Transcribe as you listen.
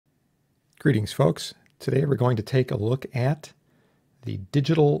Greetings, folks. Today we're going to take a look at the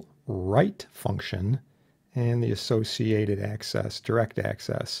digital write function and the associated access, direct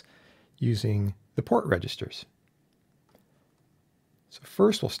access, using the port registers. So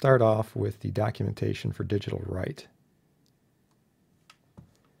first we'll start off with the documentation for digital write.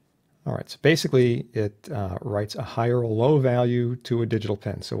 All right, so basically it writes a high or a low value to a digital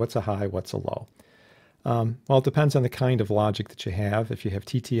pin. So what's a high, what's a low? Well, it depends on the kind of logic that you have. If you have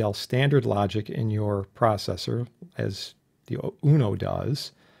TTL standard logic in your processor, as the Uno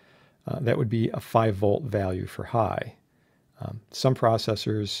does, that would be a 5-volt value for high. Some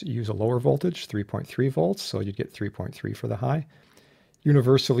processors use a lower voltage, 3.3 volts, so you'd get 3.3 for the high.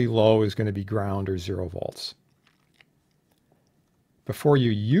 Universally low is going to be ground or 0 volts. Before you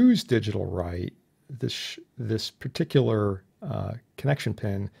use digital write, this particular connection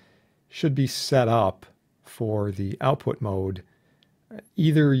pin should be set up for the output mode,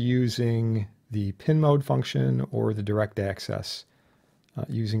 either using the pin mode function or the direct access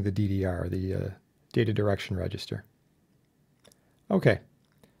using the DDR, the data direction register. Okay,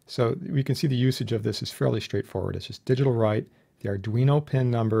 so we can see the usage of this is fairly straightforward. It's just digital write, the Arduino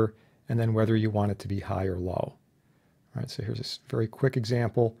pin number, and then whether you want it to be high or low. All right, so here's a very quick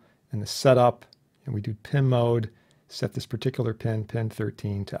example. In the setup, and we do pin mode, set this particular pin, pin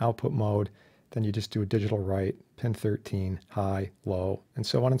 13, to output mode. Then you just do a digital write, pin 13, high, low, and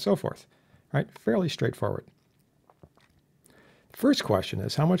so on and so forth. All right, fairly straightforward. The first question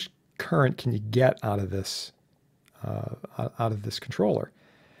is, how much current can you get out of this controller?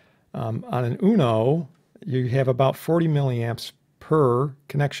 On an Uno, you have about 40 milliamps per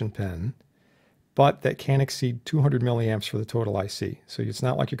connection pin, but that can exceed 200 milliamps for the total IC. So it's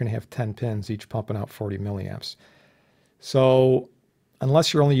not like you're going to have 10 pins each pumping out 40 milliamps. So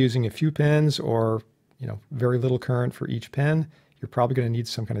unless you're only using a few pins or very little current for each pin, you're probably going to need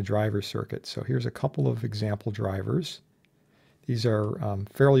some kind of driver circuit. So here's a couple of example drivers. These are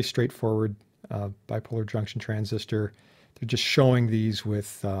fairly straightforward bipolar junction transistor. They're just showing these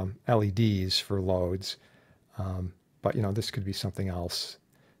with LEDs for loads. But this could be something else.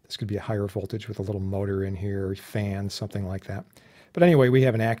 This could be a higher voltage with a little motor in here, fan, something like that. But anyway, we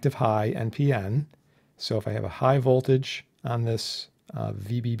have an active high NPN. So if I have a high voltage on this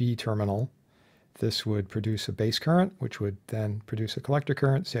VBB terminal, this would produce a base current, which would then produce a collector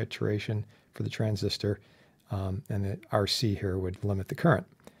current, saturation for the transistor, and the RC here would limit the current.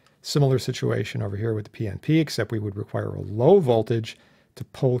 Similar situation over here with the PNP, except we would require a low voltage to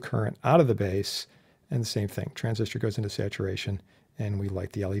pull current out of the base, and the same thing. Transistor goes into saturation, and we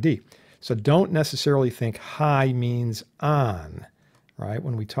light the LED. So don't necessarily think high means on, right?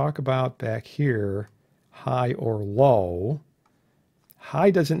 When we talk about back here, high or low,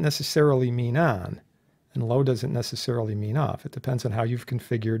 high doesn't necessarily mean on, and low doesn't necessarily mean off. It depends on how you've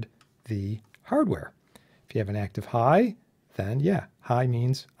configured the hardware. If you have an active high, then yeah, high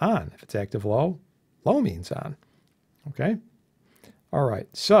means on. If it's active low, low means on. Okay? All right,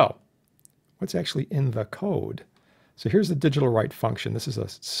 so what's actually in the code? So here's the digital write function. This is a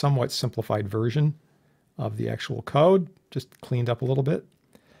somewhat simplified version of the actual code, just cleaned up a little bit.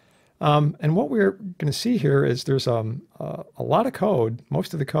 And what we're going to see here is there's a lot of code.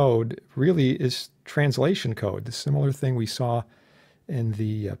 Most of the code really is translation code, the similar thing we saw in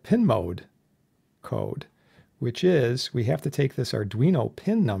the pin mode code, which is we have to take this Arduino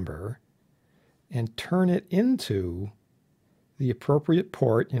pin number and turn it into the appropriate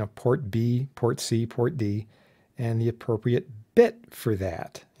port, port B, port C, port D, and the appropriate bit for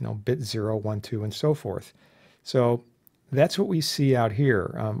that, bit 0, 1, 2, and so forth. So that's what we see out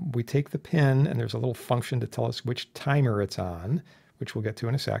here. We take the pin, and there's a little function to tell us which timer it's on, which we'll get to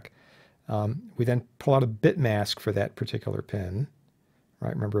in a sec. We then pull out a bit mask for that particular pin.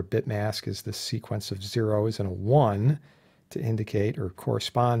 Right? Remember, a bit mask is the sequence of zeros and a 1 to indicate or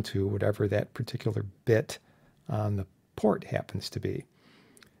correspond to whatever that particular bit on the port happens to be.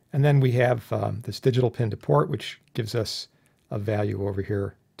 And then we have this digital pin to port, which gives us a value over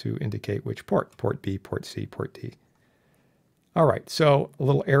here to indicate which port, port B, port C, port D. All right, so a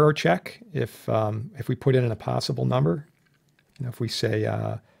little error check. If we put in a possible number, if we say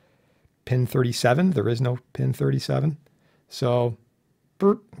pin 37, there is no pin 37. So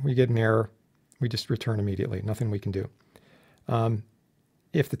we get an error. We just return immediately. Nothing we can do.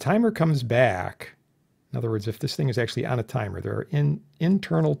 If the timer comes back, in other words, if this thing is actually on a timer, there are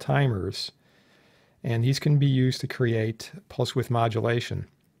internal timers, and these can be used to create pulse width modulation.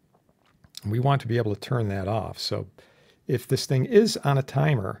 We want to be able to turn that off. So if this thing is on a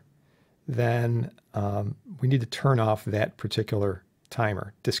timer, then we need to turn off that particular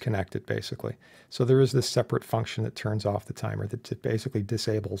timer, disconnect it basically. So there is this separate function that turns off the timer that basically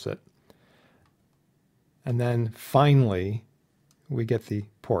disables it. And then finally, we get the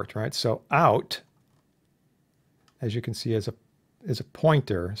port, right? So out, as you can see, is a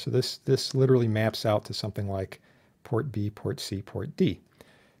pointer. So this literally maps out to something like port B, port C, port D.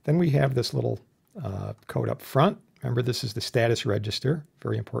 Then we have this little code up front. Remember, this is the status register,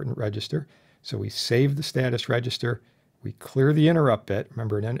 very important register. So we save the status register. We clear the interrupt bit.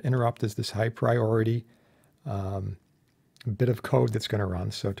 Remember, an interrupt is this high priority bit of code that's going to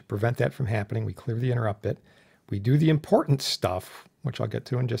run. So to prevent that from happening, we clear the interrupt bit. We do the important stuff, which I'll get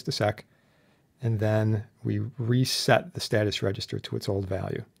to in just a sec. And then we reset the status register to its old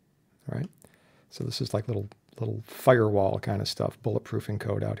value, all right? So this is like little firewall kind of stuff, bulletproofing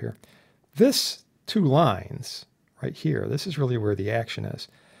code out here. This 2 lines right here, this is really where the action is.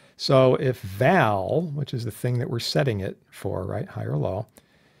 So if val, which is the thing that we're setting it for, right, high or low,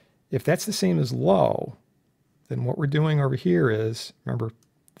 if that's the same as low, then what we're doing over here is, remember,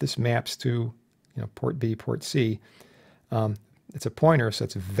 this maps to port B, port C. It's a pointer, so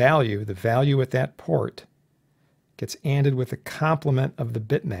it's a value. The value at that port gets ANDed with the complement of the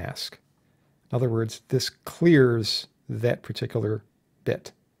bit mask. In other words, this clears that particular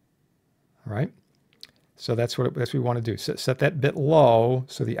bit. All right? So that's what we want to do. Set that bit low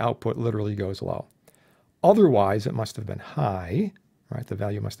so the output literally goes low. Otherwise, it must have been high, right? The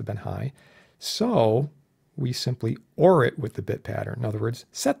value must have been high. So we simply OR it with the bit pattern. In other words,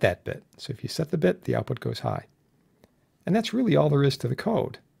 set that bit. So if you set the bit, the output goes high. And that's really all there is to the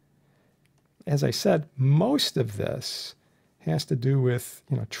code. As I said, most of this has to do with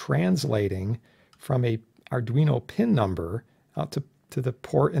translating from a Arduino pin number out to the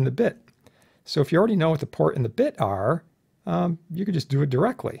port and the bit. So if you already know what the port and the bit are, you could just do it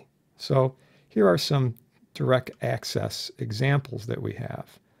directly. So here are some direct access examples that we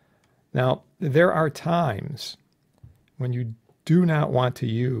have. Now, there are times when you do not want to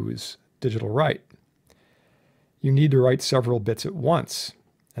use digitalWrite. You need to write several bits at once,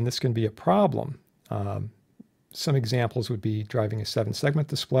 and this can be a problem. Some examples would be driving a 7-segment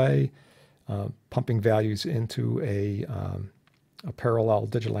display, pumping values into a parallel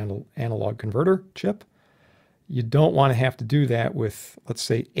digital analog converter chip. You don't want to have to do that with, let's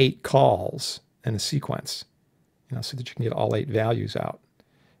say, 8 calls in a sequence, so that you can get all 8 values out.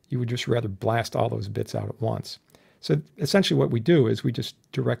 You would just rather blast all those bits out at once. So essentially what we do is we just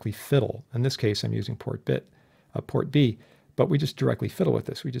directly fiddle. In this case, I'm using port B, but we just directly fiddle with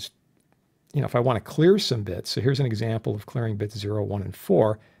this. We just, if I want to clear some bits, so here's an example of clearing bits 0, 1, and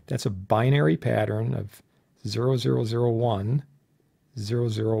 4. That's a binary pattern of 0001,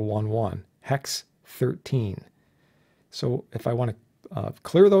 0011, hex 13. So if I want to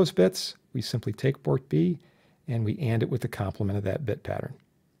clear those bits, we simply take port B and we AND it with the complement of that bit pattern.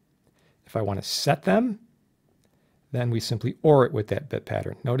 If I want to set them, then we simply OR it with that bit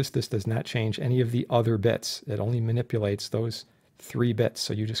pattern. Notice this does not change any of the other bits. It only manipulates those 3 bits.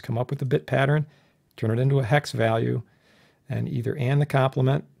 So you just come up with the bit pattern, turn it into a hex value, and either AND the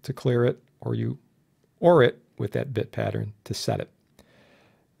complement to clear it, or you OR it with that bit pattern to set it.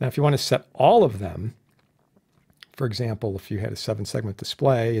 Now, if you want to set all of them, for example, if you had a 7-segment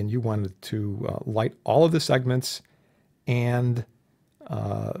display and you wanted to light all of the segments and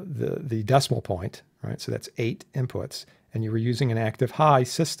the decimal point, right? So that's 8 inputs, and you were using an active high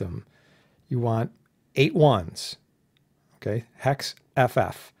system. You want 8 ones, okay? Hex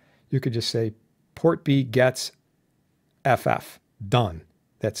FF. You could just say port B gets FF. Done.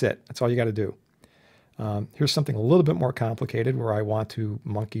 That's it. That's all you got to do. Here's something a little bit more complicated where I want to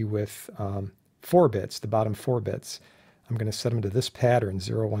monkey with 4 bits, the bottom 4 bits. I'm going to set them to this pattern,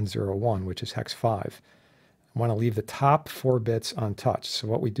 0101, which is hex 5. I want to leave the top 4 bits untouched. So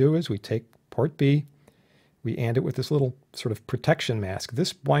what we do is we take port B, we AND it with this little sort of protection mask.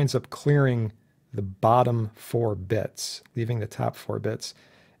 This winds up clearing the bottom 4 bits, leaving the top 4 bits.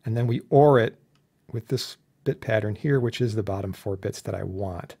 And then we OR it with this bit pattern here, which is the bottom 4 bits that I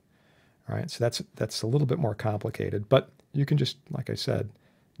want. All right, so that's a little bit more complicated, but you can just, like I said,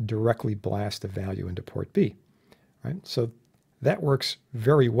 directly blast a value into port B. Right? So that works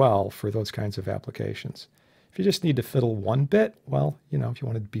very well for those kinds of applications. If you just need to fiddle 1 bit, well, if you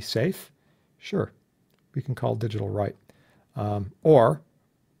want to be safe, sure, we can call digitalWrite. Or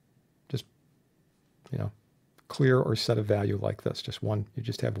just, clear or set a value like this. Just one, you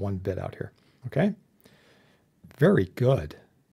just have 1 bit out here. Okay? Very good.